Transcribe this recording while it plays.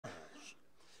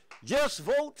Just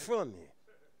vote for me.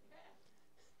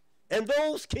 And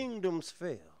those kingdoms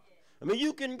fell. I mean,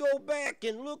 you can go back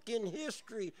and look in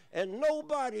history, and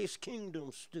nobody's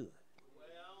kingdom stood.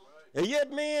 And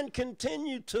yet man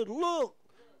continued to look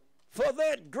for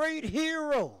that great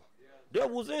hero that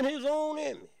was in his own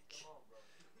image.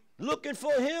 Looking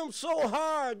for him so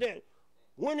hard that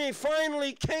when he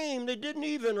finally came, they didn't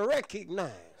even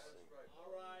recognize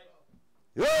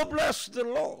him. Oh, bless the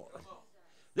Lord.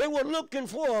 They were looking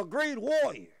for a great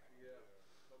warrior.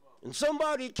 And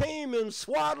somebody came in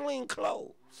swaddling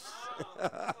clothes.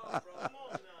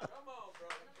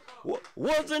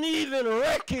 Wasn't even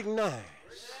recognized.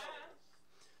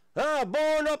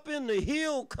 Born up in the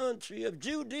hill country of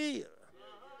Judea.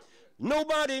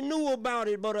 Nobody knew about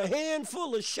it but a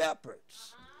handful of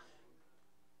shepherds.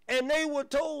 And they were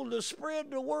told to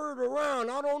spread the word around.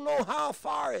 I don't know how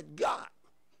far it got.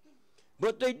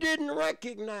 But they didn't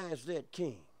recognize that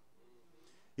king.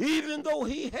 Even though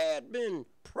he had been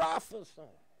prophesied.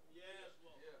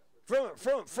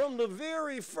 From the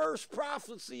very first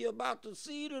prophecy about the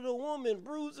seed of the woman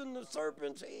bruising the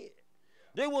serpent's head.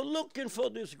 They were looking for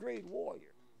this great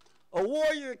warrior. A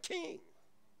warrior king.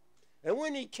 And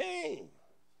when he came,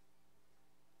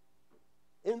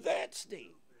 in that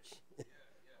stage,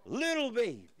 little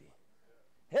baby,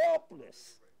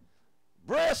 helpless,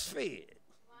 breastfed.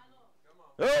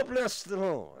 Oh, bless the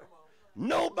Lord.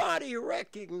 Nobody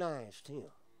recognized him.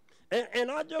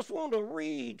 And I just want to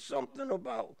read something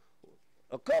about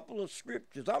a couple of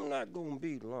scriptures. I'm not going to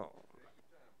be long.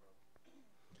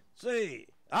 Say,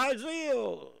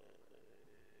 Isaiah,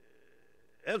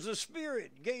 as the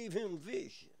Spirit gave him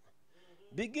vision,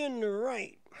 began to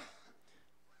write,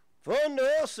 for unto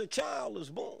us a child is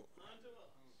born,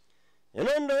 and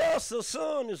unto us a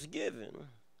son is given,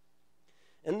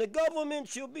 and the government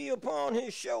shall be upon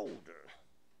his shoulder.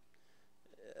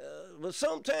 But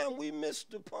sometimes we miss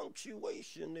the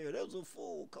punctuation there. There's a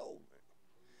full colon.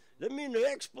 That means the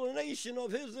explanation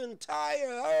of his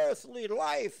entire earthly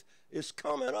life is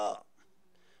coming up.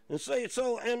 And say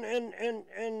so, and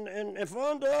if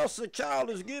unto us a child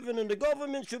is given, and the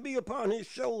government shall be upon his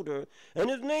shoulder, and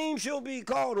his name shall be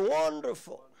called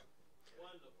Wonderful.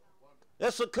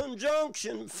 That's a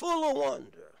conjunction full of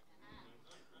wonder.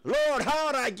 Lord,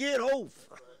 how'd I get over?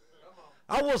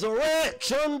 I was a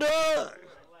wretch, undone.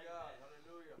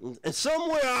 And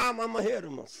somewhere I'm ahead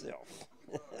of myself.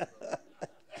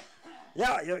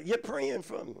 Yeah, you're praying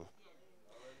for me.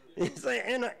 He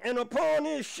said, and upon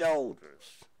his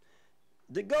shoulders,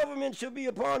 the government shall be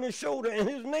upon his shoulder, and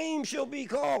his name shall be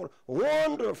called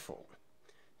Wonderful,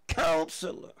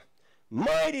 Counselor,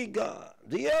 Mighty God,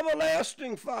 the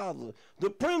Everlasting Father, the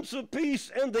Prince of Peace,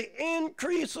 and the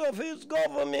increase of his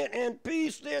government and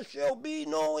peace there shall be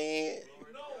no end.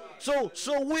 So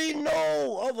we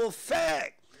know of a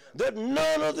fact that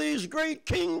none of these great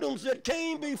kingdoms that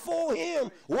came before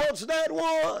him was that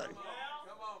one.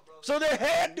 So there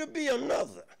had to be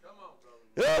another.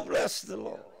 Oh, bless the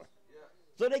Lord.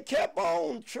 So they kept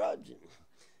on trudging.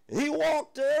 He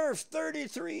walked the earth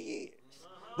 33 years.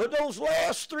 But those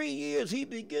last 3 years he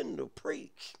began to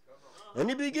preach. And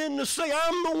he began to say,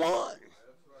 I'm the one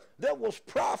that was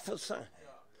prophesying.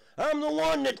 I'm the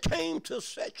one that came to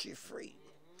set you free.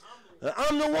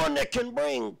 I'm the one that can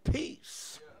bring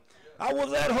peace. I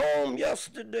was at home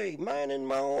yesterday minding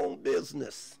my own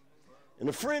business. And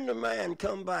a friend of mine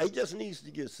come by. He just needs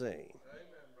to get saved.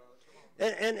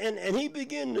 And he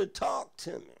began to talk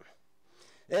to me.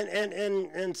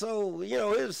 And so, you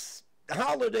know, it's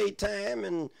holiday time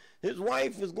and his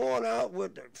wife is going out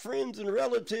with friends and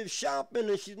relatives shopping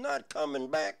and she's not coming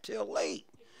back till late.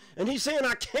 And he's saying,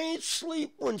 I can't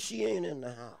sleep when she ain't in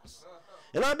the house.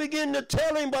 And I begin to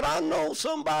tell him, but I know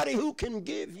somebody who can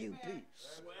give you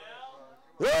peace.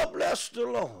 Oh, bless the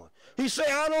Lord. He said,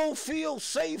 I don't feel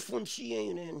safe when she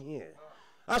ain't in here.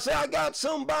 I said, I got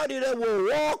somebody that will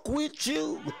walk with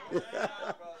you.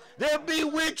 They'll be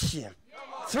with you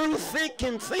through thick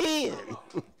and thin.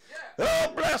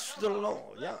 Oh, bless the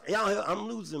Lord. Y'all, I'm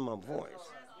losing my voice.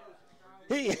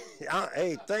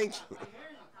 Hey, thank you.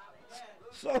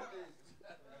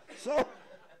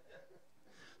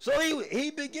 So he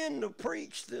began to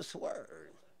preach this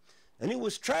word. And he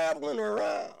was traveling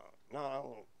around.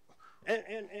 And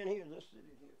here, let's sit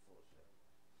here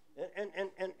for a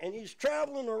second. And he's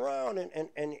traveling around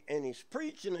and he's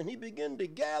preaching, and he began to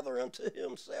gather unto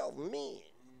himself men.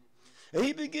 And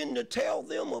he began to tell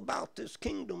them about this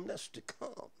kingdom that's to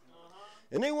come.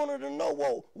 And they wanted to know,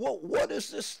 well, what is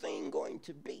this thing going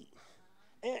to be?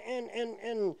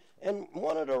 And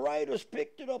one of the writers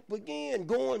picked it up again,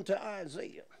 going to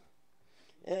Isaiah.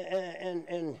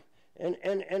 And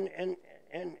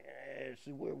let's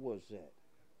see, where was that?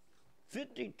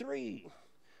 53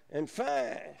 and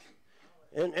 5.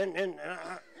 And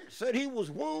I said he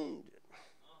was wounded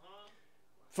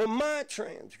for my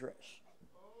transgression.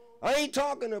 I ain't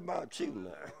talking about you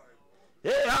now.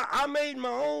 Yeah, I made my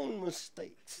own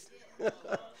mistakes.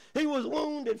 He was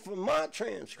wounded for my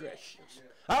transgressions.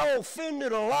 I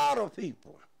offended a lot of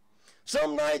people.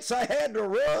 Some nights I had to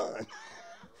run.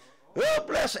 Oh,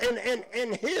 bless,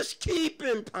 and his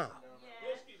keeping power.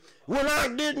 When I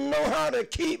didn't know how to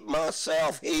keep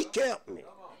myself, he kept me.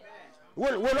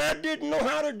 When I didn't know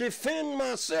how to defend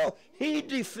myself, he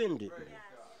defended me.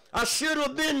 I should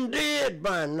have been dead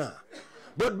by now.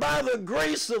 But by the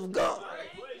grace of God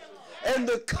and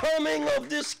the coming of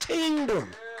this kingdom,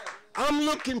 I'm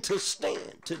looking to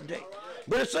stand today.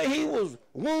 But it say he was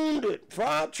wounded for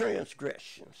our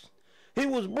transgressions. He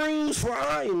was bruised for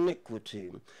our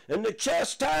iniquity. And the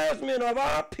chastisement of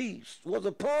our peace was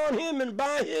upon him, and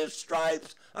by his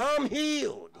stripes I'm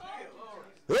healed.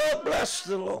 Oh, bless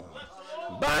the Lord.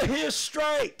 By his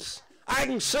stripes I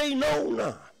can say no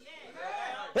now.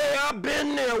 Hey, I've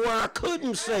been there where I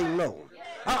couldn't say no.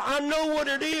 I know what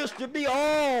it is to be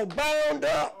all bound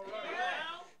up.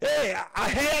 Hey, I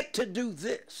had to do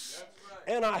this,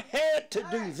 and I had to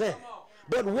do that.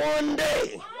 But one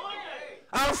day,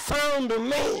 I found a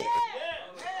man,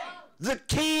 the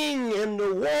king and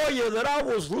the warrior that I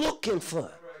was looking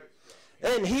for.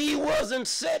 And he wasn't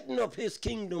setting up his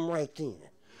kingdom right then.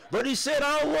 But he said,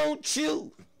 I want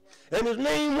you. And his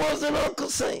name wasn't Uncle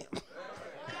Sam.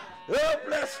 Oh,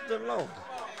 bless the Lord.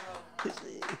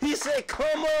 He said,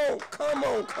 come on, come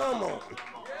on, come on.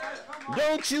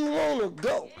 Don't you want to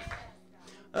go?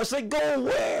 I said, go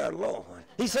where, Lord?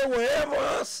 He said, wherever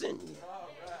I send you.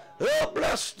 Oh,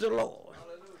 bless the Lord.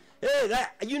 Hey,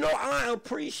 I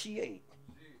appreciate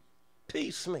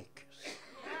peacemakers.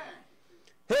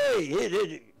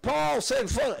 Hey, Paul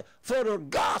said, for the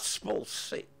gospel's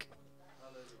sake.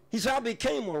 He said, I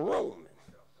became a Roman.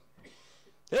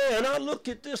 Hey, and I look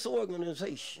at this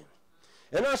organization,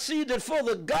 and I see that for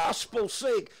the gospel's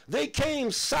sake, they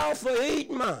came south of 8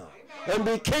 Mile and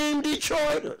became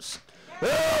Detroiters.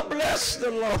 Oh, bless the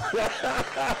Lord.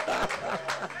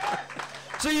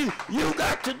 See, you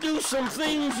got to do some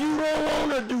things you don't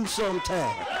want to do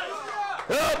sometimes.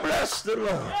 Oh, bless the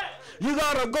Lord. You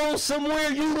got to go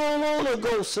somewhere you don't want to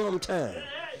go sometimes.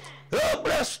 Oh,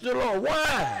 bless the Lord.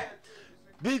 Why?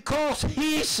 Because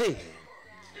he said,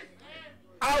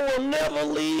 I will never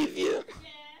leave you,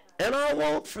 and I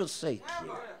won't forsake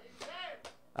you.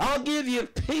 I'll give you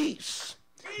peace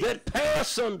that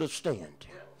pass understanding.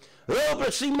 Oh,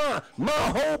 but see, my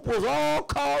hope was all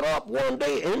caught up one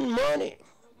day in money.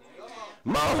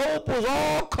 My hope was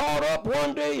all caught up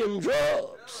one day in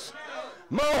drugs.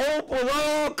 My hope was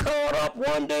all caught up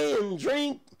one day in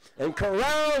drink and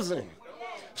carousing.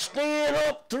 Staying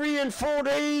up 3 and 4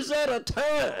 days at a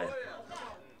time.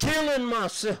 Killing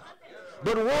myself.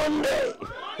 But one day,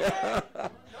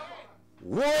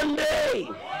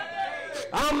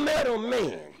 I met a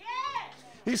man.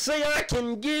 He said, I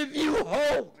can give you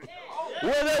hope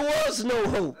where there was no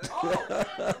hope.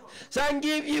 So I can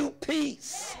give you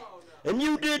peace, and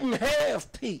you didn't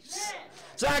have peace.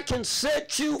 So I can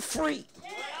set you free.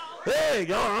 Hey,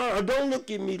 don't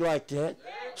look at me like that.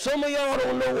 Some of y'all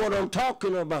don't know what I'm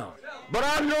talking about. But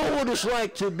I know what it's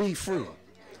like to be free.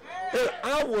 Hey,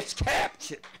 I was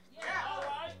captured.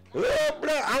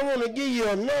 I want to give you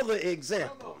another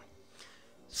example.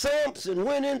 Samson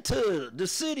went into the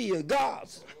city of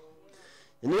Gaza,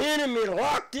 and the enemy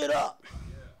locked it up.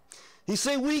 He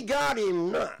said, we got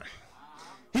him now.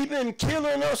 He been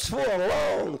killing us for a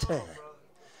long time.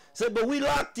 Said, but we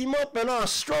locked him up in our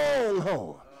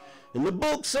stronghold. And the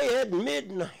book say at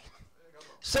midnight,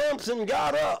 Samson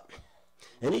got up,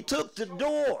 and he took the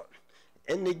door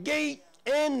and the gate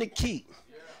and the key,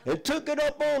 and took it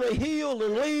up on a hill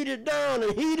and laid it down,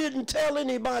 and he didn't tell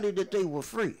anybody that they were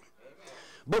free.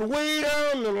 But way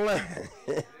down the line,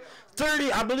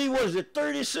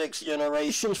 36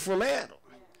 generations from Adam,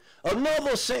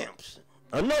 another Samson,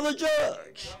 another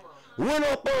judge, went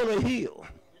up on a hill,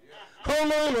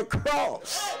 hung on a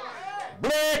cross,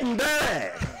 bled and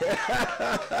died,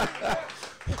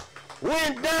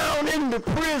 went down into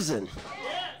prison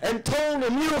and told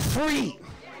them, you're free.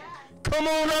 Come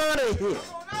on out of here.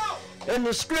 And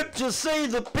the scriptures say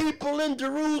the people in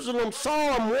Jerusalem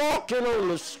saw him walking on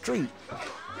the street,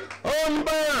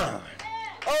 unbound,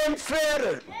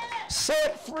 unfettered,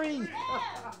 set free.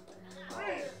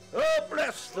 Oh,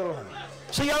 bless the Lord.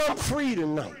 See, I'm free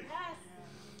tonight.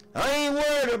 I ain't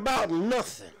worried about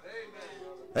nothing.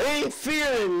 I ain't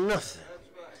fearing nothing.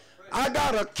 I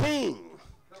got a king.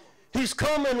 He's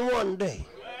coming one day.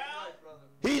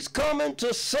 He's coming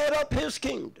to set up his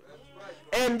kingdom.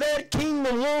 And that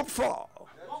kingdom won't fall.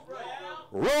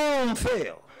 Rome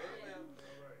fell.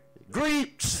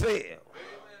 Greeks fell.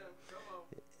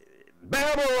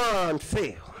 Babylon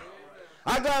fell.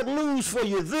 I got news for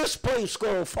you. This place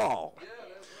gonna fall.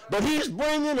 But he's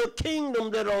bringing a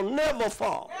kingdom that'll never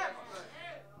fall.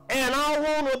 And I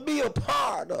want to be a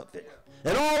part of it.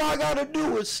 And all I got to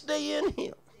do is stay in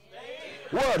him.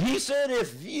 What? He said,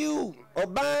 if you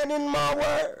abide in my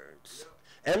words,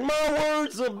 and my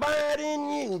words abide in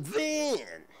you, then,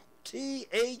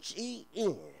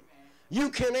 T-H-E-N, you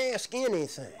can ask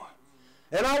anything.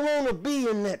 And I want to be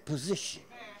in that position.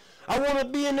 I want to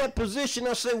be in that position.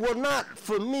 I say, well, not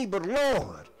for me, but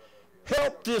Lord,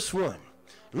 help this one.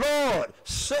 Lord,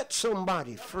 set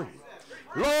somebody free.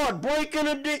 Lord, break an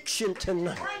addiction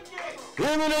tonight.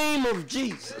 In the name of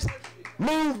Jesus,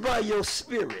 move by your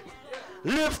spirit.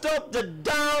 Lift up the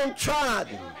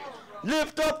downtrodden.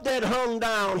 Lift up that hung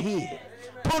down head.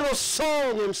 Put a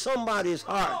song in somebody's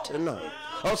heart tonight.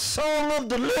 A song of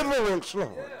deliverance,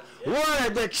 Lord. Why?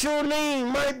 That your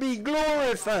name might be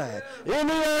glorified in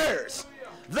the earth.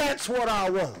 That's what I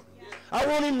want. I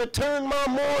want him to turn my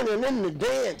morning into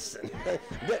dancing.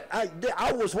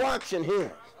 I was watching him.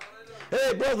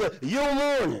 Hey, brother, your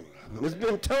morning has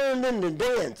been turned into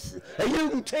dancing. And you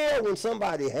can tell when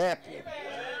somebody happy.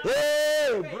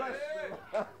 Hey,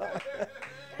 bless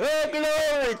oh,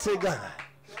 glory to God.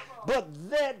 But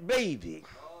that baby,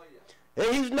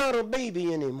 and he's not a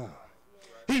baby anymore.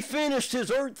 He finished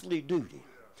his earthly duty.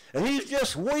 And he's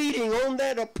just waiting on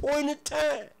that appointed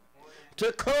time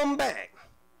to come back.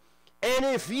 And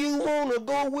if you want to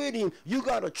go with him, you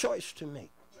got a choice to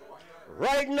make.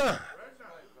 Right now,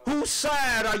 whose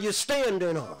side are you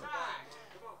standing on?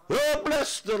 Oh,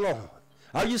 bless the Lord.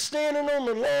 Are you standing on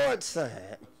the Lord's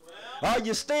side? Are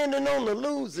you standing on the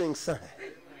losing side?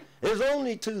 There's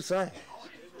only two sides.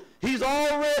 He's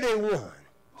already won.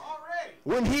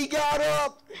 When he got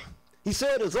up, he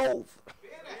said it's over.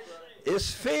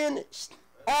 It's finished.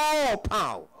 All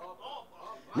power.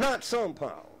 Not some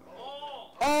power.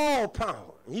 All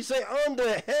power. He said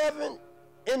under heaven,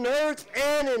 in the earth,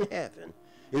 and in heaven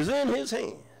is in his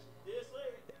hands.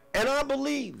 And I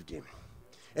believed him.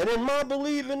 And in my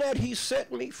believing that, he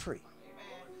set me free.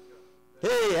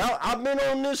 Hey, I've been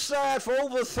on this side for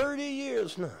over 30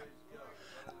 years now.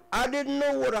 I didn't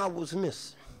know what I was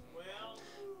missing.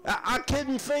 I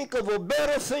couldn't think of a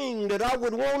better thing that I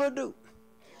would want to do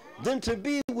than to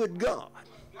be with God.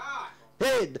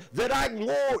 Hey, that I can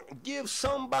give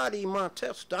somebody my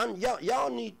testimony. Y'all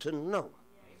need to know.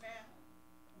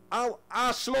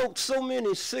 I smoked so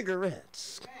many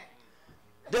cigarettes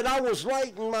that I was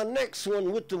lighting my next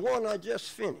one with the one I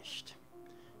just finished.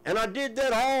 And I did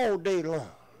that all day long.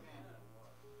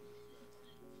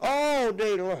 All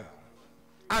day long.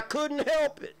 I couldn't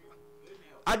help it.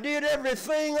 I did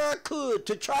everything I could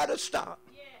to try to stop.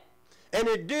 And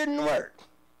it didn't work.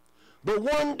 But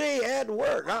one day at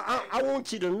work, I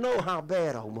want you to know how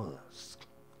bad I was.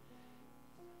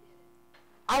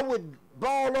 I would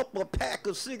ball up a pack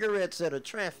of cigarettes at a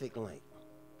traffic light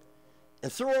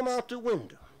and throw them out the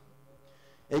window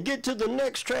and get to the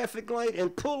next traffic light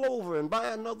and pull over and buy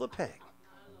another pack.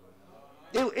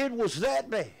 It was that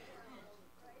bad.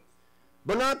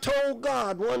 But I told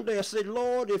God one day, I said,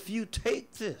 Lord, if you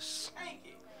take this,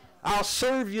 I'll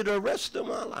serve you the rest of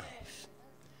my life.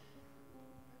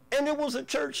 And it was a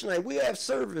church night. We have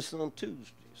service on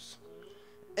Tuesdays.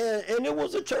 And it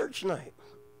was a church night.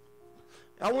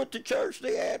 I went to church,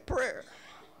 they had prayer.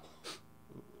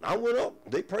 I went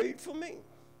up, they prayed for me.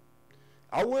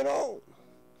 I went on.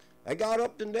 I got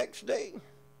up the next day,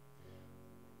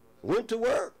 went to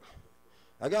work.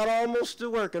 I got almost to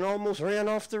work and almost ran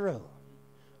off the road.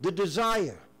 The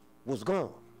desire was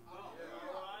gone.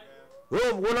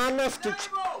 Well, when I left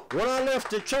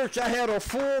the church, I had a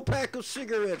full pack of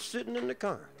cigarettes sitting in the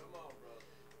car.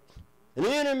 And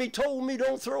the enemy told me,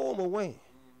 don't throw them away.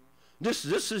 This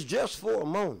is just for a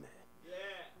moment.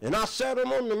 And I sat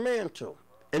them on the mantle,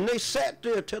 and they sat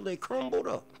there till they crumbled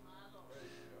up.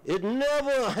 It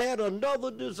never had another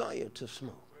desire to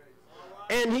smoke.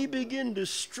 And he began to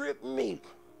strip me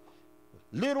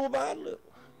little by little.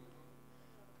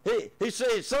 He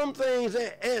said, some things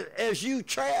as you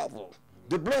travel,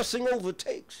 the blessing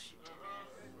overtakes you.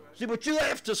 See, but you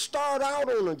have to start out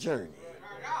on a journey.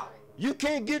 You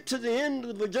can't get to the end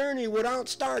of the journey without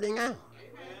starting out.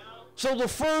 So the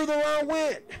further I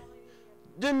went,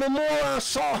 then the more I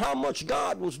saw how much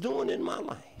God was doing in my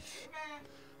life.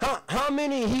 How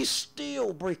many he's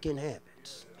still breaking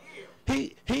habits.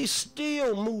 He's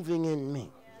still moving in me.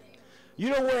 You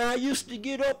know where I used to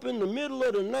get up in the middle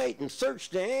of the night and search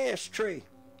the ashtray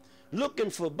looking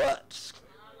for butts.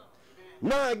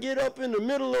 Now I get up in the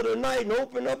middle of the night and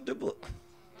open up the book.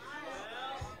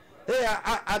 Hey,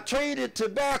 I traded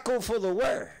tobacco for the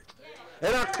word.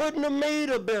 And I couldn't have made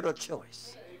a better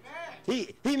choice.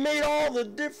 He made all the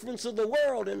difference of the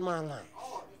world in my life.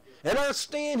 And I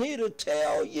stand here to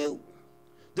tell you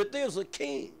that there's a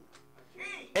king.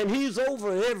 And he's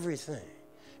over everything.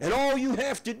 And all you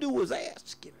have to do is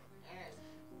ask him.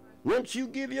 Once you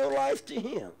give your life to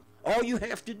him, all you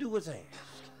have to do is ask.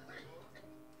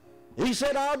 He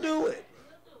said, I'll do it.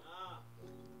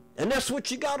 And that's what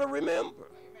you got to remember.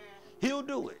 He'll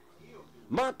do it.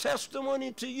 My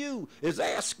testimony to you is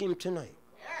ask him tonight.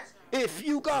 If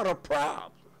you got a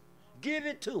problem, give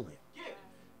it to him.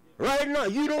 Right now,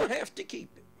 you don't have to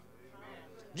keep it.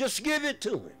 Just give it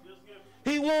to him.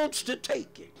 He wants to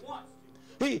take it.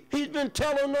 He's been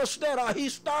telling us that. He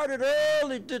started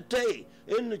early today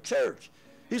in the church.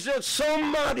 He said,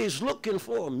 somebody's looking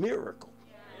for a miracle.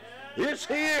 It's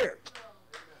here.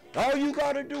 All you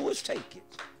got to do is take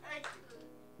it.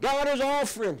 God is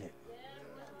offering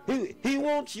it. He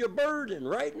wants your burden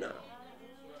right now.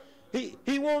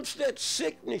 He wants that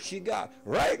sickness you got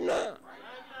right now.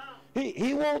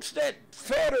 He wants that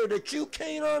fetter that you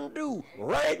can't undo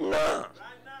right now.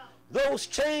 Those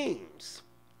chains,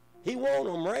 he wants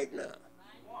them right now.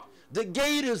 The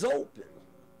gate is open.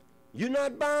 You're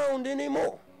not bound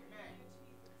anymore.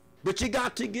 But you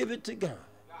got to give it to God.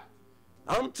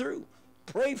 I'm through.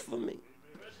 Pray for me.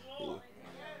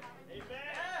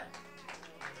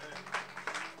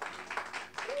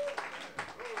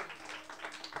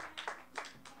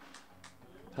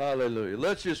 Hallelujah.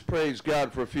 Let's just praise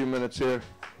God for a few minutes here.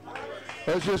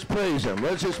 Let's just praise him.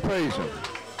 Let's just praise him.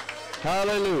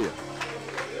 Hallelujah.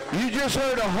 You just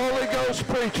heard a Holy Ghost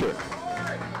preacher.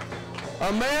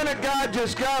 A man of God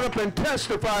just got up and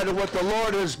testified of what the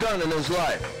Lord has done in his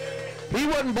life. He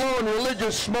wasn't blowing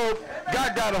religious smoke.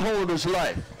 God got a hold of his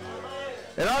life.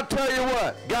 And I'll tell you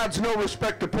what, God's no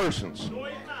respect of persons.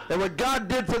 And what God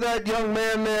did for that young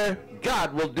man there,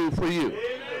 God will do for you.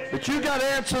 But you got to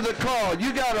answer the call.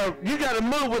 You got to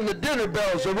move when the dinner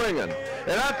bells are ringing.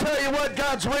 And I tell you what,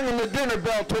 God's ringing the dinner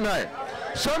bell tonight.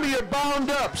 Some of you are bound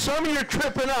up. Some of you are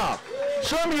tripping out.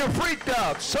 Some of you are freaked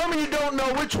out. Some of you don't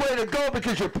know which way to go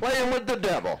because you're playing with the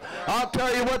devil. I'll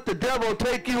tell you what, the devil will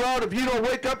take you out if you don't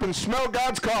wake up and smell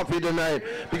God's coffee tonight,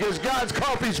 because God's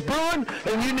coffee's brewing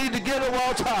and you need to get it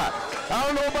while it's hot. I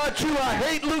don't know about you. I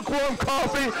hate lukewarm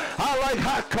coffee. I like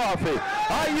hot coffee.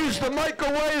 I use the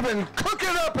microwave and cook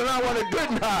it up, and I want it good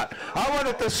and hot. I want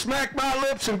it to smack my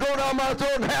lips and go down my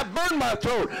throat and have burn my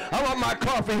throat. I want my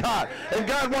coffee hot. And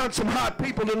God wants some hot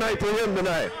people tonight for him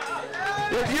tonight.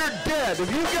 If you're dead, if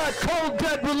you got cold,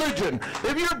 dead religion,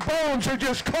 if your bones are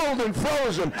just cold and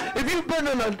frozen, if you've been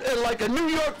in like a New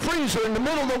York freezer in the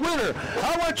middle of the winter,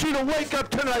 I want you to wake up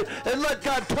tonight and let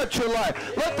God touch your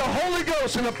life. Let the Holy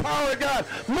Ghost and the power of God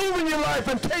move in your life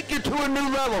and take you to a new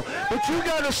level. But you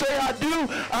got to say, I do,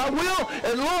 I will,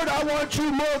 and Lord, I want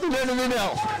you more than anything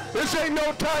else. This ain't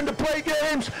no time to play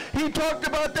games. He talked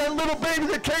about that little baby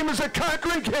that came as a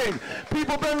conquering king.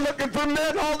 People been looking for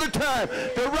men all the time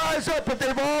to rise up, but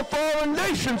they've all fallen.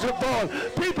 Nations have fallen.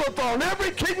 People have fallen.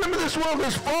 Every kingdom of this world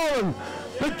has fallen.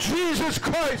 But Jesus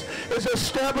Christ is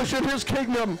establishing his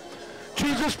kingdom.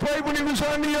 Jesus prayed when he was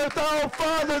on the earth, "Our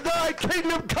Father, thy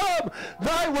kingdom come,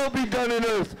 thy will be done in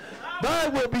earth. Thy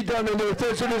will be done in earth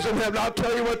as it is in heaven." I'll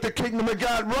tell you what, the kingdom of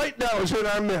God right now is in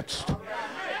our midst.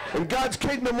 And God's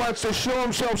kingdom wants to show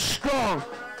himself strong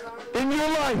in your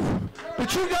life.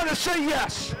 But you got to say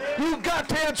yes. You've got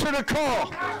to answer the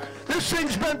call. This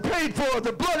thing's been paid for.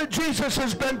 The blood of Jesus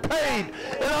has been paid.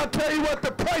 And I'll tell you what,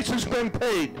 the price has been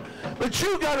paid. But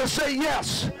you got to say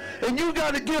yes. And you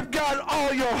got to give God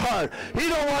all your heart. He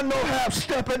don't want no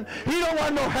half-stepping. He don't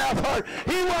want no half-heart.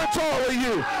 He wants all of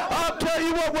you. I'll tell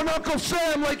you what, when Uncle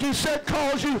Sam, like he said,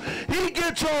 calls you, he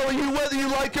gets all of you whether you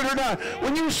like it or not.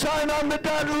 When you sign on the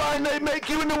dotted line, they make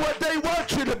you into what they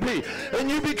want you to be. And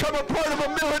you become a part of a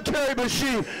military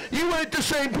machine. You ain't the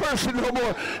same person no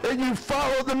more. And you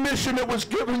follow the mission that was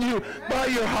given you by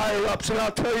your higher-ups. And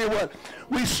I'll tell you what,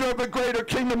 we serve a greater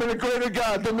kingdom and a greater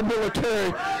God than the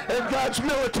military. And God's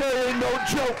military ain't no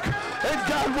joke. And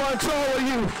God wants all of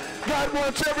you. God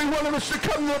wants every one of us to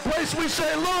come to a place we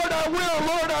say, Lord, I will.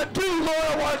 Lord, I do. Lord,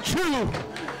 I want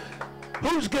you.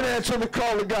 Who's going to answer the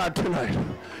call of God tonight?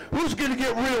 Who's going to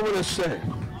get real with this thing?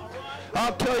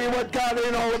 I'll tell you what, God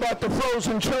ain't all about the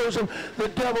frozen chosen. The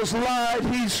devil's lied.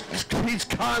 He's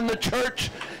conned the church.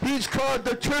 He's caused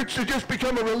the church to just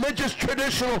become a religious,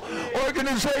 traditional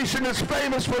organization that's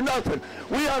famous for nothing.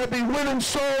 We ought to be winning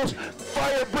souls,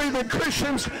 fire-breathing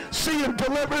Christians, seeing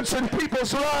deliverance in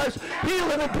people's lives,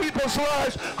 healing in people's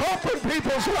lives, hope in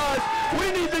people's lives.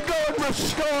 We need to go and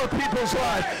restore people's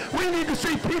lives. We need to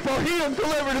see people healed and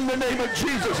delivered in the name of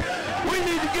Jesus. We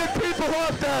need to get people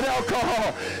off that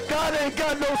alcohol. God ain't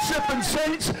got no sipping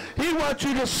saints. He wants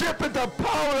you to sip at the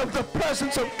power of the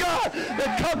presence of God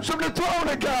that comes from the throne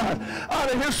of God.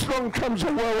 Out of his throne comes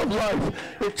a well of life.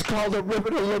 It's called a river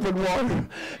of living water.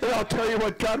 And I'll tell you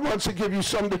what, God wants to give you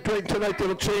something to drink tonight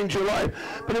that'll change your life.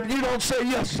 But if you don't say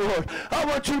yes, Lord, I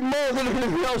want you more than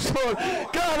anything else, Lord.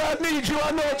 God, I need you.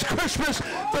 I know it's Christmas,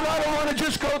 but I don't want to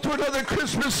just go through another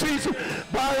Christmas season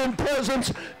buying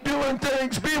presents, doing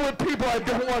things, being with people I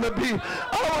don't want to be.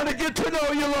 I want to get to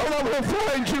know you, Lord. I will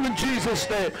find you in Jesus'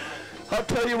 name. I'll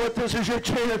tell you what, this is your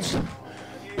chance.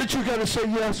 But you got to say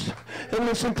yes. And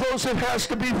listen close, it has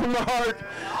to be from the heart.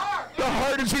 The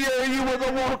heart is the area where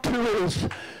the want to is.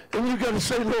 And you got to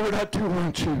say, Lord, I do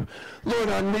want you. Lord,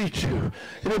 I need you.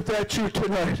 And if that's you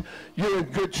tonight, you're in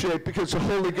good shape because the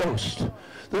Holy Ghost,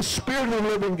 the Spirit of the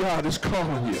living God is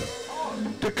calling you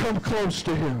to come close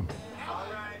to him.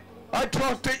 I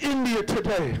talked to India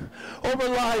today over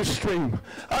live stream.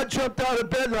 I jumped out of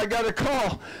bed and I got a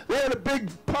call. They had a big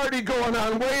party going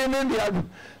on way in India. I've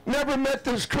never met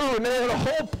this crew, and they had a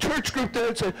whole church group there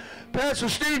and said, Pastor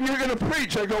Steve, you're going to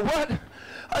preach. I go, what?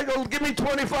 I go, give me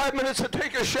 25 minutes to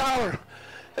take a shower.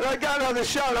 And I got out of the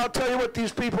shower, and I'll tell you what,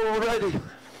 these people were ready.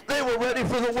 They were ready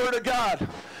for the Word of God.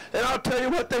 And I'll tell you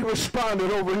what, they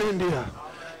responded over in India.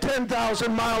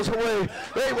 10,000 miles away.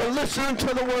 They were listening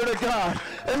to the Word of God.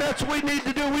 And that's what we need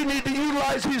to do. We need to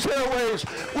utilize these airways.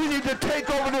 We need to take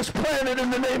over this planet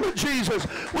in the name of Jesus.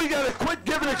 We got to quit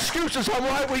giving excuses on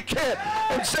why we can't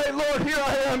and say, Lord, here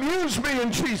I am. Use me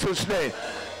in Jesus' name.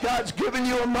 God's given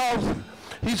you a mouth.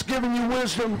 He's given you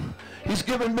wisdom. He's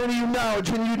given many of you knowledge,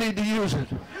 and you need to use it.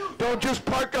 Don't just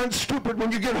park on stupid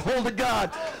when you get a hold of God.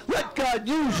 Let God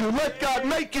use you. Let God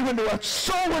make you into a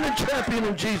soul-winning champion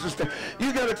in Jesus' name.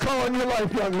 You got a call in your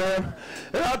life, young man.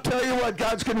 And I'll tell you what,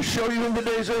 God's going to show you in the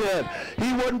days ahead.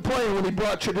 He wasn't playing when he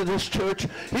brought you to this church.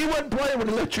 He wasn't playing when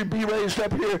he let you be raised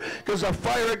up here, because the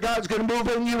fire of God's going to move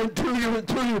in you and through you and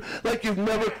through you like you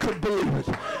never could believe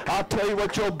it. I'll tell you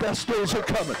what, your best days are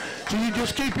coming. So you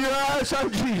just keep your eyes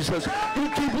on Jesus. You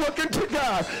keep looking to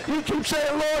God. You keep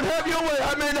saying, Lord, have your way.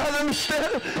 I may not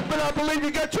understand it, but I believe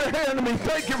you got your hand to me.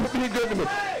 Thank you for being good to me.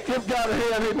 Give God a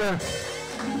hand, amen.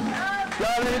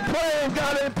 God ain't playing.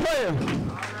 God ain't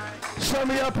playing. Some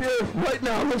of you up here right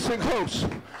now, listen close.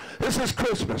 This is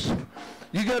Christmas.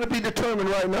 You got to be determined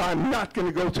right now, I'm not going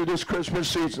to go through this Christmas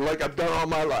season like I've done all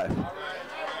my life.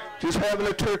 Just having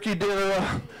a turkey dinner,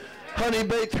 a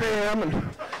honey-baked ham, and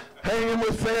hanging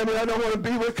with family I don't want to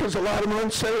be with because a lot of them are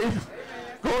unsaved.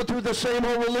 Going through the same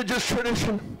old religious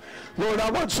tradition. Lord, I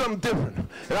want something different.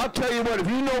 And I'll tell you what, if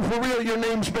you know for real your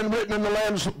name's been written in the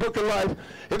Lamb's Book of Life,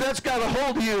 if that's got a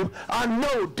hold of you, I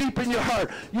know deep in your heart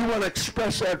you want to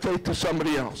express that faith to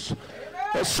somebody else.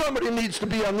 And somebody needs to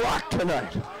be unlocked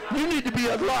tonight. You need to be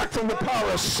unlocked from the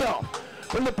power of self,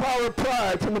 from the power of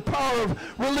pride, from the power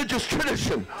of religious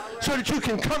tradition, so that you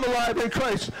can come alive in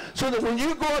Christ, so that when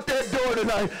you go out that door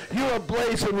tonight, you're a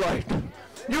blazing light.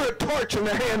 You're a torch in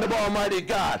the hand of Almighty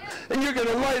God. And you're going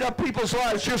to light up people's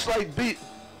lives just like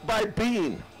by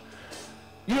being.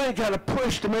 You ain't got to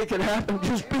push to make it happen.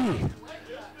 Just be.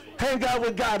 Hang out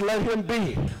with God. Let him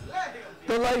be.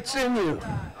 The light's in you.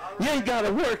 You ain't got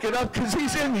to work it up because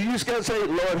he's in you. You just got to say,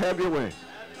 Lord, have your way.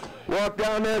 Walk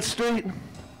down that street.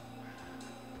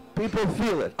 People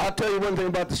feel it. I'll tell you one thing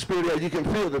about the Spirit of God. You can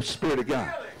feel the Spirit of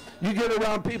God. You get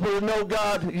around people who know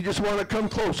God, you just want to come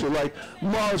closer, like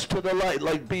moths to the light,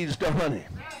 like bees to honey.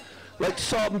 Like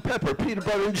salt and pepper, peanut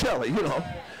butter and jelly, you know.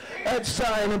 At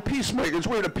Zion and Peacemakers,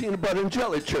 we're the peanut butter and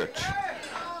jelly church.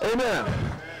 Amen.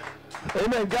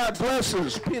 Amen. God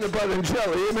blesses peanut butter and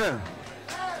jelly. Amen.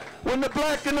 When the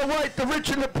black and the white, the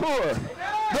rich and the poor,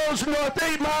 those north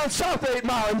 8 Mile and south 8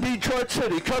 Mile in Detroit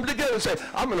City come together and say,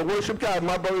 I'm going to worship God,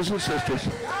 my brothers and sisters.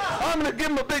 I'm going to give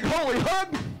them a big holy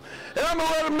hug. And I'm going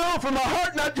to let them know from my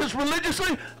heart, not just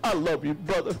religiously, I love you,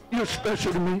 brother. You're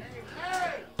special to me.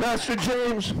 Pastor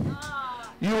James,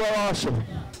 you are awesome.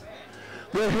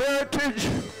 The heritage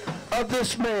of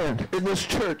this man in this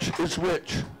church is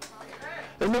rich.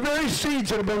 And the very seeds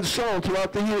that have been sown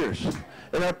throughout the years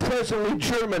and are presently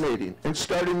germinating and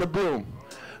starting to bloom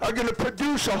are going to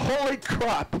produce a holy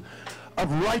crop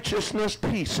of righteousness,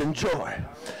 peace, and joy.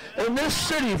 in this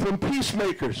city, from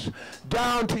Peacemakers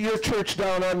down to your church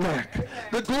down on Mac.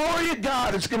 The glory of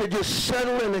God is going to just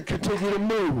settle in and continue to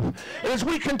move. And as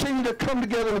we continue to come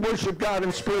together and worship God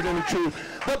in spirit and in truth,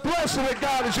 the blessing of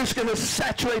God is just going to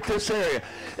saturate this area.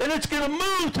 And it's going to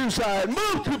move through Zion,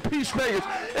 move through Peacemakers,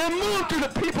 and move through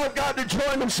the people of God to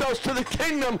join themselves to the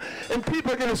kingdom. And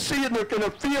people are going to see it, they're going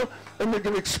to feel, and they're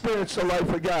going to experience the life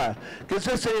of God. Because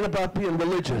this ain't about being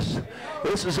religious.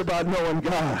 This is about knowing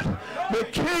God. The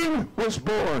King was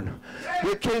born.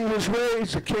 The King was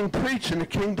raised. The King preached, and the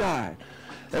King died.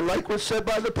 And like was said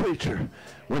by the preacher,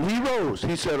 when he rose,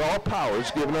 he said, all power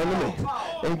is given unto me.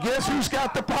 And guess who's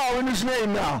got the power in his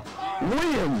name now?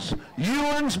 Williams.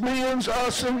 Ewans, means,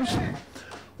 usins.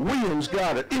 Williams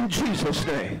got it in Jesus'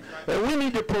 name. And we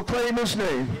need to proclaim his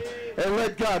name and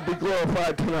let God be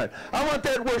glorified tonight. I want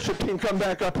that worship team come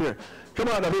back up here. Come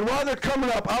on, while they're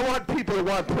coming up, I want people that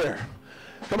want prayer.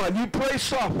 Come on, you pray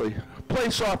softly. Play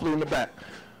softly in the back.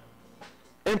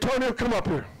 Antonio, come up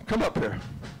here. Come up here.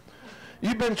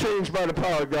 You've been changed by the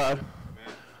power of God.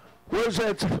 Where's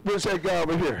that guy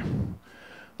over here?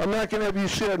 I'm not going to have you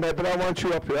share that, but I want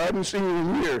you up here. I haven't seen you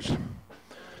in years.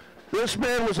 This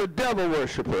man was a devil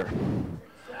worshiper.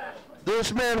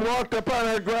 This man walked up on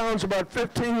our grounds about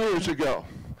 15 years ago.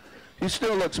 He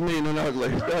still looks mean and ugly,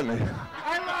 doesn't he?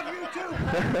 I love you too.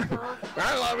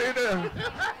 I love you too.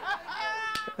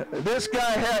 This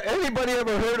guy had, anybody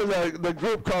ever heard of the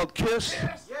group called KISS?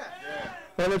 Yes.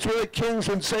 And it's really Kings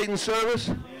in Satan's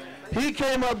Service. He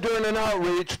came up during an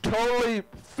outreach totally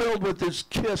filled with his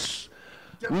KISS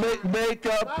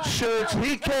makeup, shirts.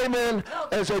 He came in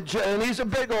as and he's a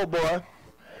big old boy.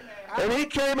 And he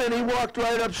came in, he walked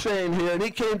right up Shane here, and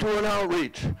he came to an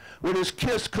outreach with his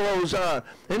KISS clothes on.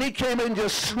 And he came in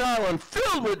just snarling,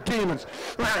 filled with demons.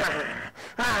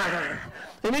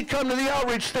 And he come to the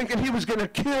outreach thinking he was going to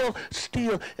kill,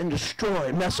 steal, and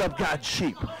destroy, mess up God's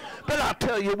sheep. But I'll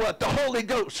tell you what, the Holy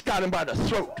Ghost got him by the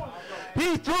throat.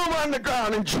 He threw him on the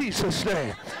ground in Jesus'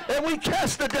 name. And we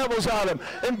cast the devils out of him.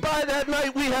 And by that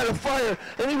night we had a fire.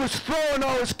 And he was throwing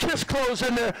all his KISS clothes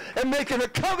in there and making a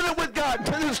covenant with God. And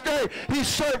to this day, he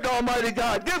served Almighty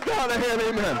God. Give God a hand,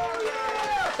 amen.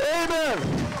 Amen.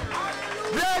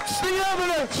 That's the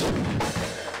evidence.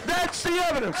 That's the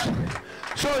evidence.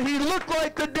 So he looked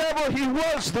like the devil. He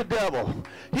was the devil.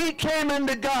 He came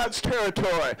into God's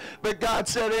territory. But God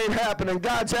said, it ain't happening.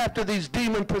 God's after these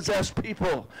demon-possessed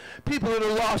people. People that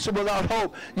are lost and without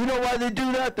hope. You know why they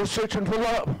do that? They're searching for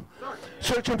love.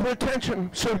 Searching for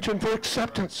attention. Searching for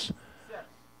acceptance.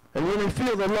 And when they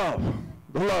feel the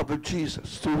love of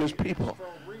Jesus through his people,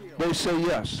 they say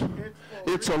yes.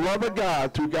 It's the love of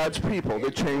God through God's people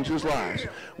that changes lives.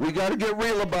 We got to get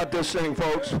real about this thing,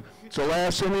 folks. It's the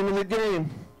last inning of the game.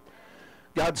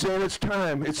 God's saying it's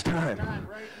time. It's time.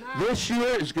 This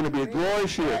year is going to be a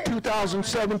glorious year.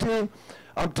 2017,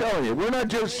 I'm telling you, we're not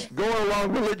just going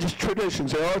along religious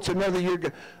traditions. Oh, it's another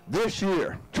year. This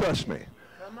year, trust me,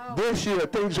 this year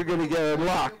things are going to get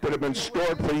unlocked that have been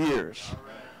stored for years.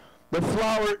 The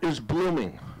flower is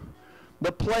blooming.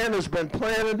 The plant has been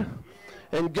planted.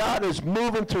 And God is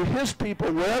moving through his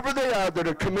people wherever they are that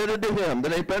are committed to him,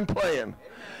 that ain't been playing.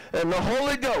 And the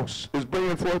Holy Ghost is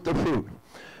bringing forth the fruit.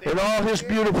 And all his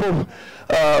beautiful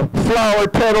flower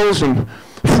petals and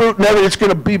fruit and everything, it's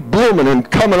going to be blooming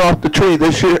and coming off the tree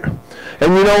this year.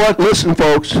 And you know what? Listen,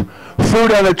 folks,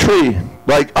 fruit on a tree.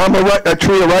 Like I'm a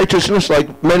tree of righteousness,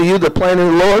 like many of you that planted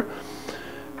the Lord.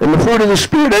 And the fruit of the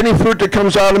Spirit, any fruit that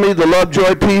comes out of me, the love,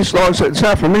 joy, peace, long suffering, it's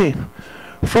not for me.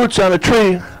 Fruit's on a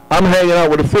tree. I'm hanging out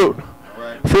with the fruit.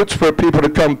 Right. Fruit's for people to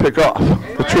come pick off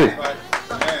the tree.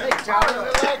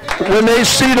 When they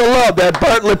see the love, that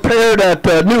Bartlett pear, that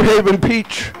New Haven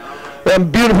peach, them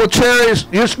beautiful cherries,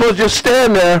 you're supposed to just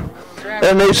stand there,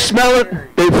 and they smell it,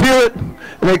 they feel it,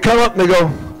 and they come up and they go,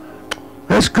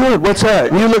 that's good, what's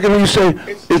that? And you look at me and you say,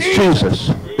 it's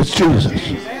Jesus. It's Jesus.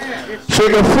 So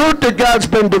the fruit that God's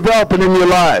been developing in your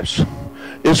lives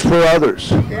is for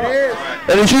others.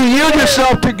 And as you yield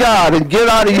yourself to God and get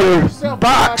out of your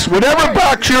box, whatever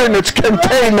box you're in that's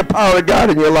contained the power of God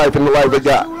in your life and the life of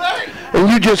God, and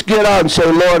you just get out and say,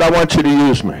 Lord, I want you to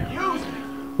use me.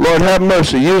 Lord, have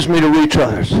mercy. Use me to reach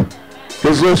others.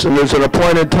 Because listen, there's an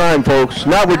appointed time, folks.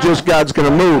 Not where just God's going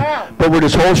to move, but where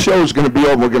this whole show is going to be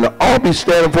over. We're going to all be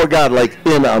standing before God like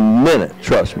in a minute.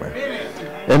 Trust me.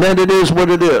 And then it is what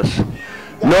it is.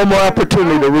 No more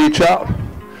opportunity to reach out.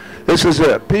 This is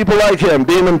it. People like him,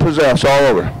 demon-possessed all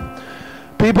over.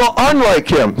 People unlike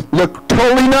him look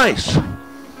totally nice.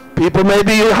 People may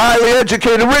be highly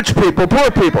educated, rich people,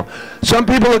 poor people. Some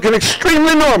people looking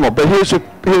extremely normal, but here's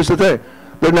the thing.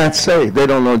 They're not saved. They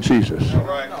don't know Jesus.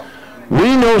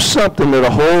 We know something that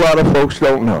a whole lot of folks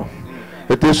don't know,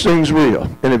 that this thing's real.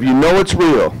 And if you know it's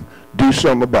real, do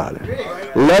something about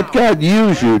it. Let God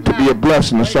use you to be a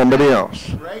blessing to somebody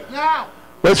else.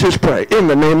 Let's just pray. In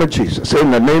the name of Jesus.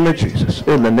 In the name of Jesus.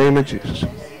 In the name of Jesus.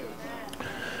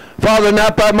 Father,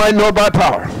 not by might nor by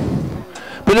power,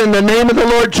 but in the name of the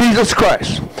Lord Jesus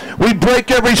Christ, we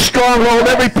break every stronghold,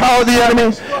 every power of the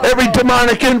enemy, every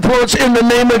demonic influence in the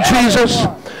name of Jesus.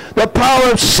 The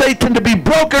power of Satan to be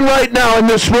broken right now in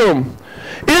this room,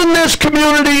 in this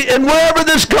community, and wherever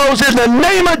this goes, in the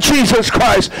name of Jesus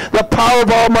Christ, the power of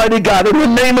Almighty God, in the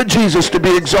name of Jesus, to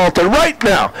be exalted right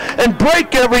now and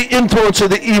break every influence of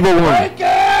the evil one.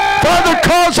 Father,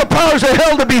 cause the powers of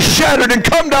hell to be shattered and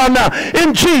come down now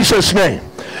in Jesus' name.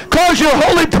 Cause your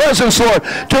holy presence, Lord,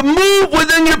 to move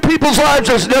within your people's lives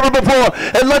as never before.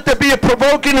 And let there be a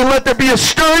provoking and let there be a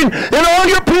stirring in all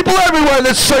your people everywhere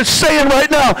that's saying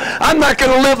right now, I'm not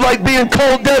going to live like being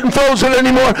cold, dead, and frozen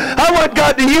anymore. I want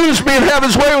God to use me and have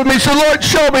his way with me. So, Lord,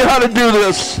 show me how to do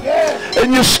this.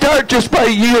 And you start just by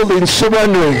yielding,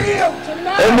 surrendering,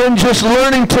 and then just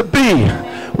learning to be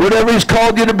whatever he's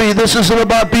called you to be. This isn't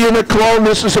about being a clone.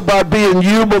 This is about being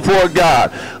you before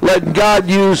God. Let God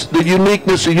use the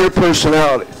uniqueness of your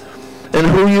personality and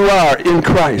who you are in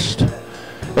Christ.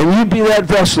 And you be that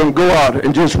vessel and go out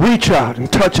and just reach out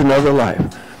and touch another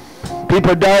life.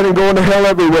 People are dying and going to hell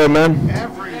everywhere, man.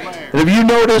 And if you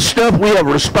know this stuff, we have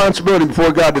a responsibility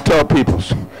before God to tell people.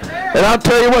 And I'll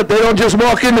tell you what, they don't just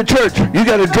walk into church. You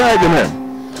got to drag them in.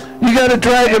 You got to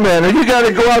drag them in, or you got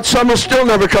to go out. Some will still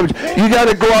never come. You got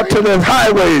to go out to the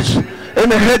highways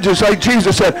and the hedges, like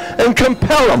Jesus said, and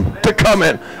compel them to come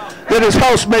in, that his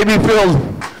house may be filled.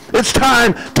 It's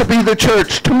time to be the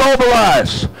church, to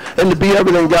mobilize, and to be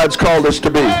everything God's called us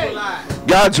to be.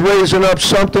 God's raising up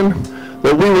something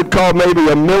that we would call maybe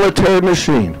a military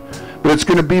machine. But it's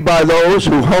going to be by those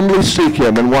who humbly seek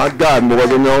him and want God more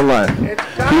than their own life.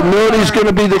 Humility is going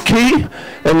to be the key,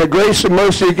 and the grace and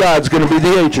mercy of God is going to be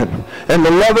the agent. And the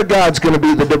love of God is going to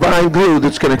be the divine glue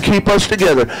that's going to keep us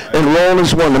together and roll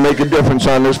as one to make a difference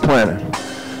on this planet.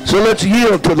 So let's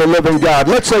yield to the living God.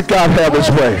 Let's let God have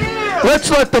his way.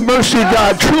 Let's let the mercy of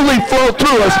God truly flow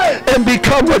through us and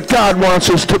become what God wants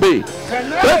us to be.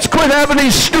 Let's quit having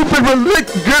these stupid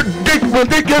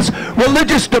ridiculous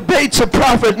religious debates that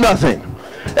profit nothing.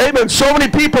 Amen. So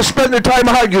many people spend their time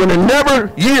arguing and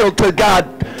never yield to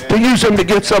God to use them to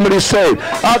get somebody saved.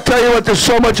 I'll tell you what, there's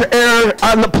so much error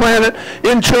on the planet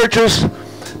in churches.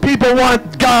 People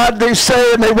want God, they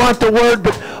say, and they want the word,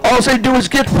 but all they do is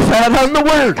get fat on the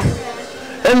word.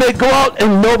 And they go out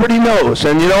and nobody knows.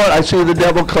 And you know what? I see the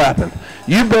devil clapping.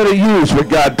 You better use what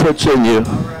God puts in you.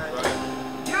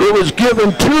 It was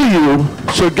given to you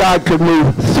so God could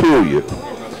move through you.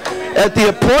 At the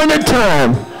appointed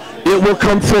time, it will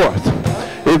come forth.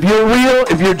 If you're real,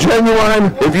 if you're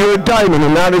genuine, if you're a diamond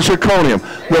and not a zirconium,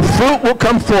 the fruit will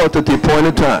come forth at the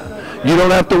appointed time. You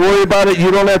don't have to worry about it. You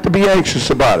don't have to be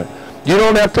anxious about it. You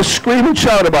don't have to scream and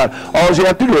shout about it. All you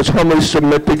have to do is humbly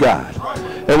submit to God.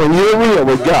 And when you're real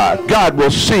with God, God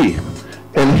will see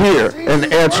and hear and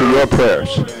answer your prayers.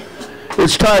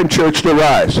 It's time, church, to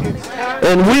rise.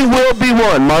 And we will be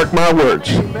one, mark my words.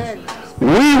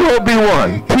 We will be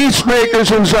one.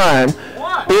 Peacemakers in Zion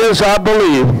is, I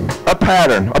believe, a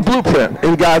pattern, a blueprint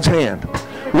in God's hand.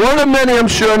 One of many, I'm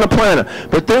sure, on the planet.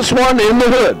 But this one in the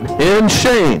hood, in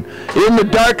Shane, in the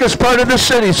darkest part of the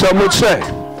city, some would say.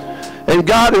 And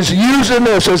God is using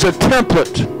this as a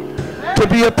template to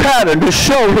be a pattern to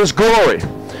show his glory.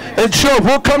 And show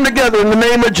we'll come together in the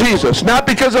name of Jesus, not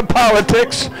because of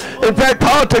politics. In fact,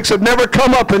 politics have never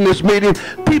come up in this meeting.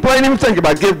 People ain't even thinking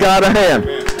about give God a hand.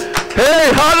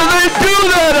 Hey, how do they do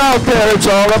that out there? It's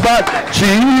all about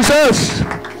Jesus.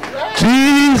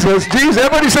 Jesus, Jesus.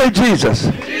 Everybody say Jesus.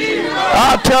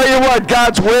 I'll tell you what,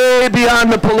 God's way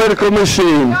beyond the political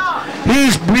machine.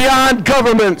 He's beyond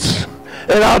governments.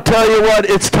 And I'll tell you what,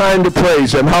 it's time to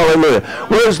praise him. Hallelujah.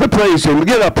 Where's the praise him?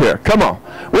 Get up here. Come on.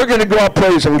 We're going to go out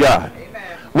praising God.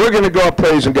 We're going to go out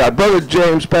praising God. Brother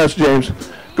James, Pastor James,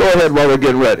 go ahead while we're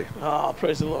getting ready. Oh,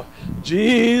 praise the Lord.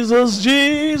 Jesus,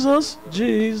 Jesus,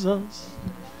 Jesus.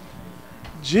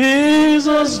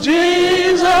 Jesus,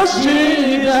 Jesus,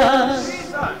 Jesus.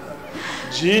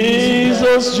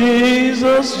 Jesus,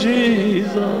 Jesus,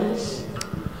 Jesus.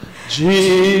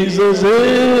 Jesus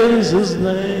is his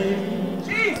name.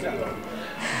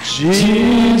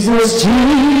 Jesus,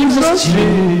 Jesus,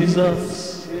 Jesus.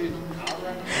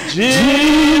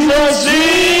 Jesus,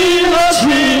 Jesus,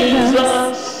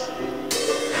 Jesus.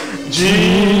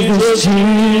 Jesus,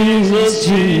 Jesus,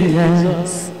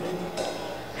 Jesus.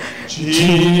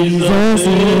 Jesus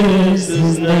is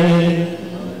his name.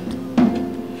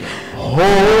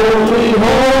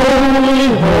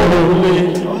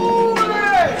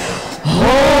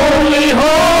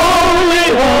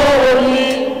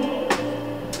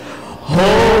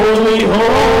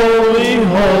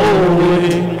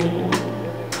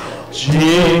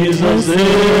 Jesus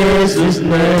is his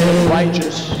name.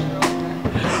 Righteous.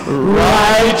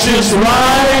 Righteous,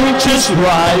 righteous,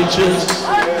 righteous.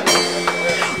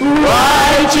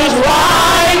 Righteous,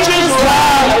 righteous,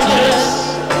 righteous.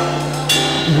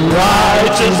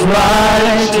 Righteous,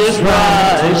 righteous,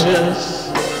 righteous.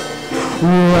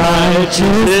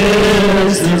 Righteous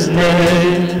is his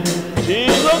name.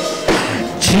 Jesus.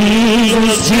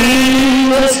 Jesus,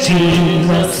 Jesus,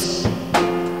 Jesus.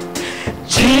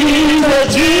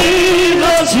 Jesus,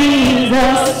 Jesus,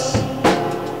 Jesus.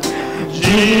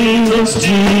 Jesus,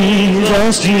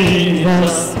 Jesus,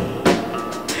 Jesus.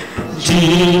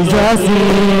 Jesus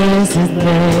is his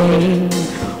name.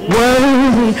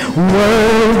 Worthy,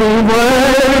 worthy,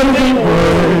 worthy,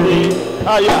 worthy.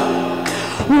 Ah, yeah.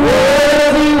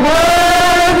 Worthy,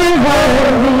 worthy,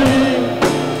 worthy.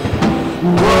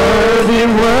 Worthy,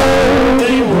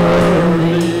 worthy,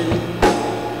 worthy.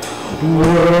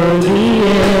 Worthy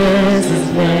is his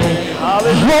name.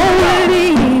 Holy,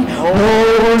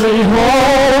 holy,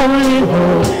 holy,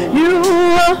 holy. You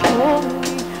are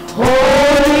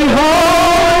holy,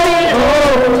 holy,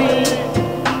 holy.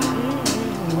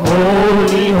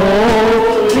 Holy,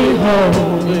 holy,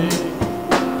 holy.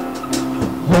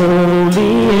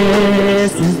 Holy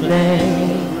is his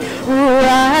name.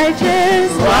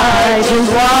 Righteous, righteous,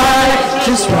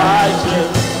 righteous, righteous.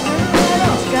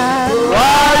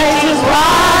 Righteous,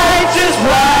 righteous,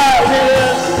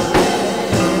 righteous.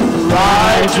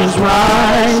 Righteous,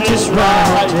 righteous,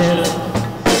 righteous.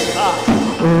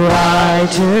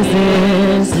 Righteous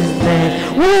is his name.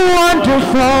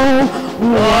 Wonderful,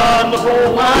 wonderful,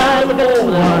 wonderful,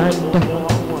 wonderful.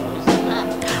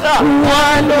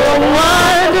 Wonderful,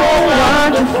 wonderful,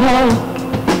 wonderful.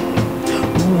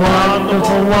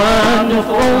 Wonderful,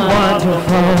 wonderful,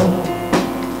 wonderful.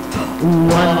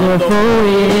 Wonderful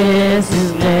is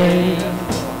his name.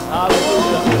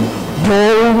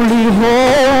 Holy,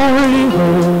 holy,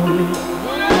 holy.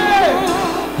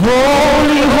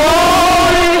 Holy,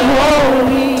 holy,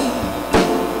 holy.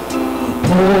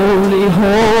 Holy,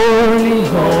 holy,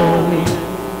 holy.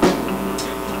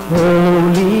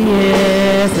 Holy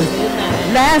is his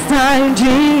name. Last time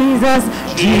Jesus,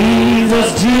 Jesus,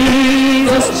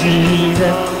 Jesus,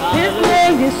 Jesus. His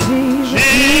name is Jesus.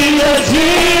 Jesus,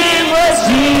 Jesus,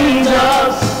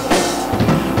 Jesus.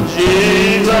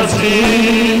 Jesus,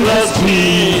 Jesus,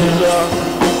 Jesus.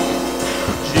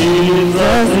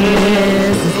 Jesus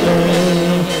is his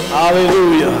name.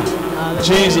 Hallelujah.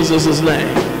 Jesus is his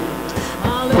name.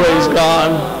 Praise God.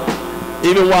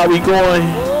 Even while we're going,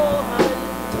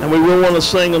 and we will want to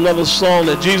sing another song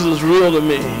that Jesus is real to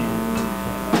me.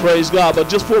 Praise God. But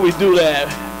just before we do that,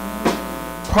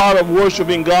 part of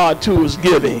worshiping God too is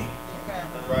giving.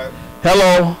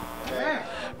 Hello.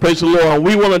 Praise the Lord.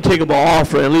 We want to take up an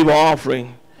offering and leave an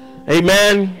offering.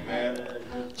 Amen.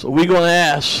 So we're going to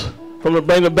ask from to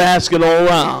bring the basket all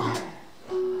around.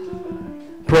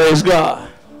 Praise God.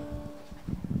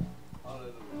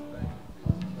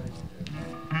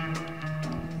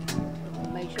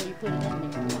 Make sure you put it in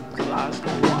there. God's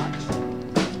going to watch.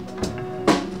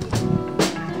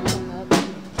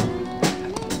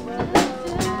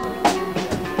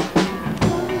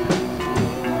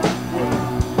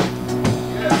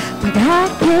 But I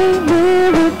can't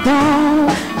live without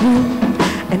him,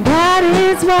 and that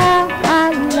is why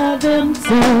I love him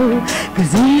so,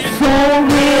 'cause he's so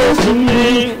real to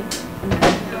me.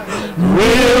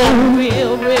 Real,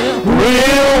 Real, real.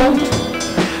 real.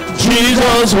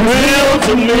 Jesus real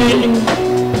to me.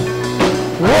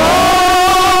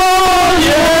 Oh,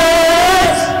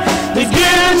 yes. He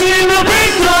gives me the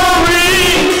victory.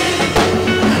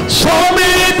 So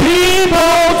many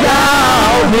people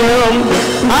doubt him.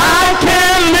 I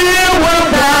can't live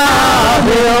without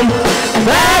him.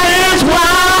 That is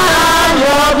why I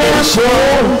love him so.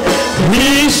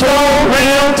 He's so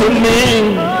real to me.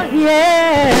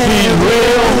 Yeah. He's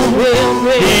real.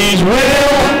 He's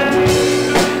real.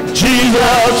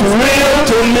 Jesus real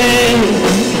to me.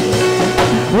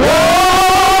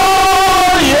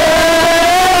 Oh,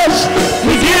 yes.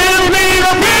 He gives me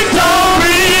the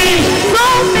victory.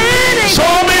 So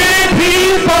many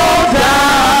people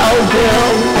doubt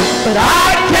him, but I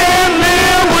can't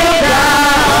live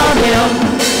without him.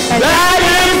 That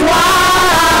is why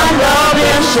I love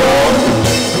him so.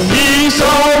 He's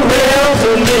so real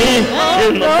to me. You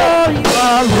know you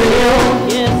are real.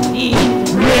 Yes, he's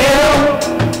Real.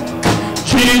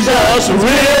 Jesus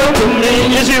real to me.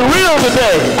 Is he real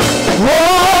today?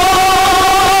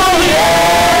 Oh,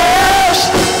 yes,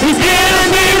 he's given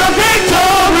me the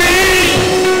victory.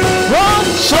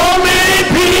 So many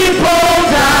people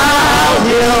doubt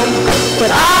him,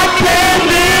 but I can't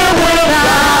live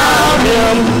without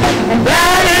him. And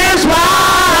that is why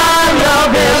I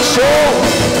love him so.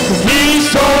 He's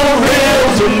so real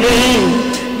to me.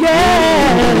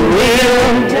 Yeah,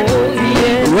 real,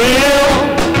 real.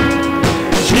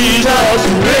 Jesus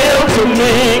real to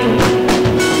me.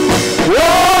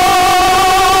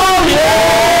 Oh,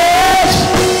 yes,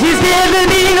 he's given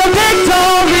me the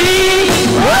victory.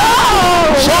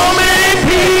 Oh, so many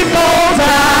people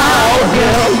doubt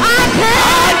him. I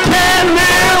can't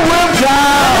live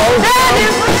without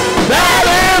him. That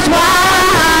is why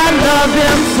I love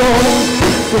him so.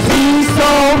 'Cause he's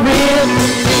so real.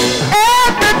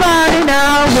 Everybody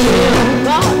now real.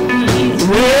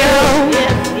 Real.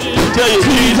 Tell you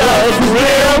Jesus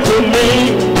real to me.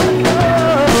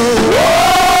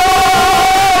 Oh,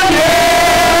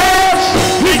 yes.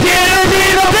 He's giving me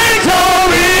the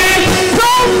victory.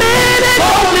 So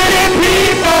many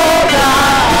people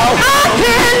now. I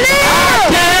can't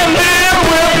live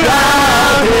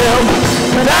without him.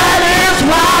 That is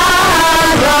why I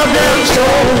love him so.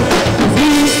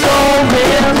 He's so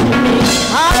real to me.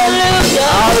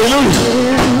 Hallelujah.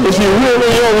 Hallelujah. Is he real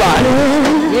in your life?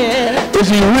 Is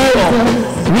he real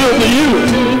to you?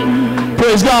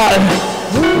 Praise God.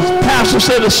 Pastor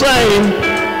said the same.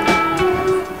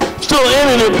 Still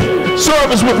ending the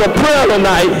service with a prayer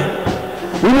tonight.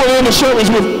 We want to end the service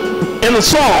in a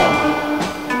song.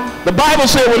 The Bible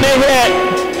said when they had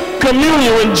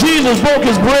communion, when Jesus broke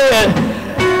his bread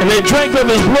and they drank of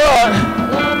his blood,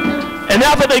 and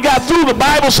after they got through, the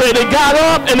Bible said they got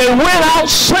up and they went out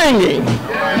singing.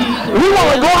 We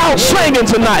want to go out singing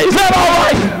tonight. Is that all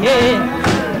right? Yeah.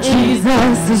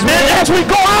 Jesus is real. And as we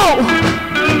go out,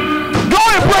 go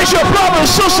embrace your brother and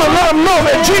sister and let them know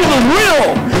that Jesus is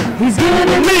real. He's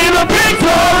giving me the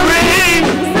victory.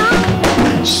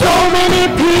 So many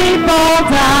people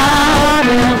doubt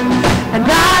him, and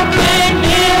I can't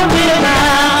live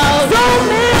without so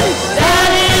many.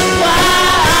 That is why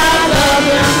I love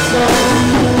him so.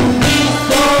 He's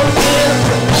so real.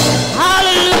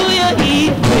 Hallelujah,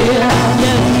 he's real.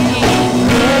 Yes, he's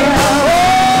real.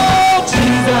 Oh,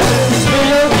 Jesus is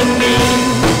real to me.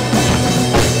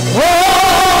 Oh,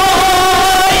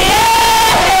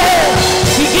 yeah.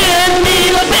 He gave me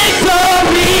the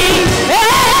victory.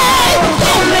 Hey,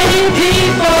 so many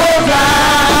people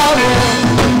doubt him,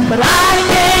 but I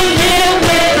can't live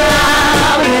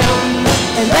without him.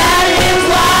 And that is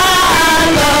why I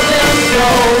love him so.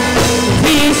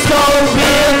 He's so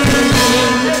real to me.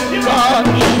 God,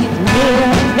 he's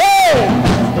real. Hey,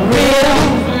 real.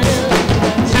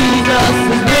 Jesus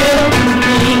is real to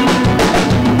me.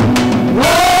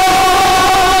 Oh,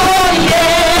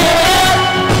 yeah.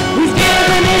 He's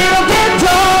giving me a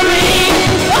victory.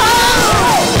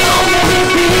 Oh, so many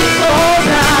people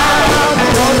doubt.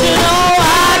 Don't you know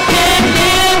I can't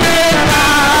live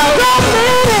without so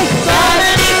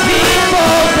many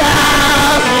people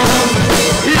doubt him.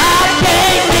 I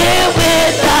can't live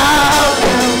without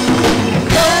him.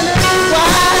 That is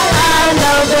why I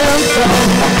love him so.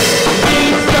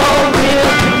 He's so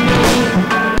real to me.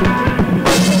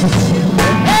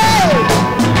 Hey!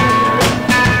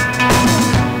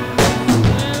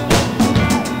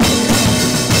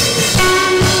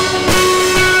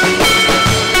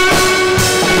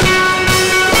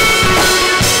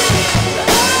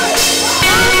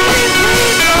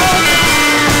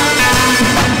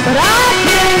 But I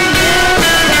can't live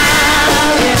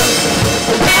without him.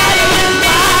 That is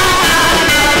why I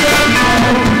love him so.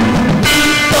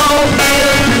 He's so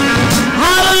real.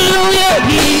 Hallelujah,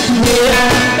 he's real.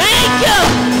 Thank you.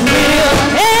 Real.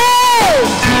 Hey,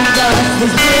 Jesus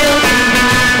is real to me.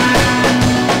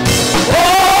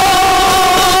 Oh,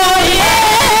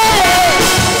 yeah.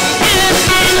 Gives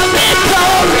me the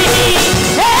victory.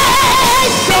 Hey,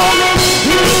 so many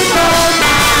people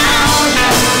doubt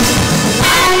him.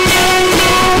 I can't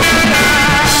live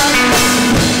without him.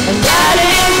 And that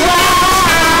is why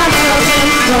I love him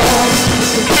so.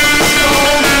 He's so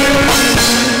real to me.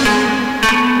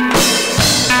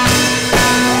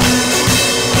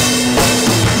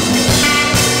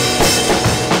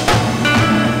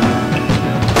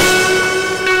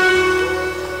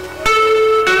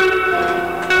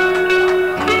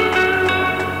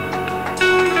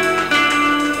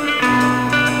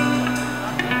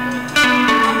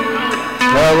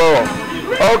 Hello.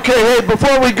 Okay, hey,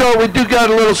 before we go, we do got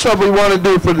a little something we want to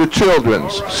do for the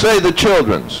children's. Say the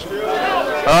children's.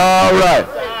 All right.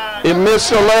 And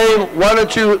Miss Elaine, why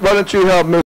don't you help Miss